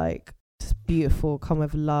here like just beautiful, come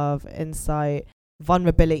with love, insight,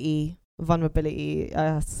 vulnerability. I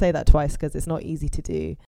have to say that twice because it's not easy to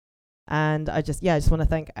do. And I just want to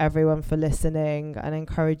thank everyone for listening, and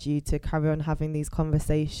encourage you to carry on having these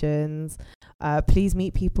conversations. Please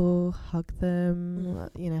meet people, hug them,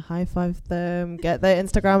 high five them, get their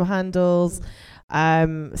Instagram handles,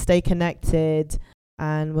 stay connected,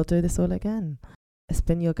 and we'll do this all again. It's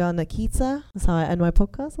been your girl Nikita. That's how I end my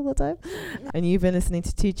podcast all the time. And you've been listening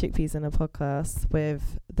to 2 Chickpeas in a podcast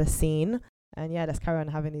with The Scene. And yeah, let's carry on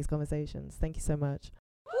having these conversations. Thank you so much.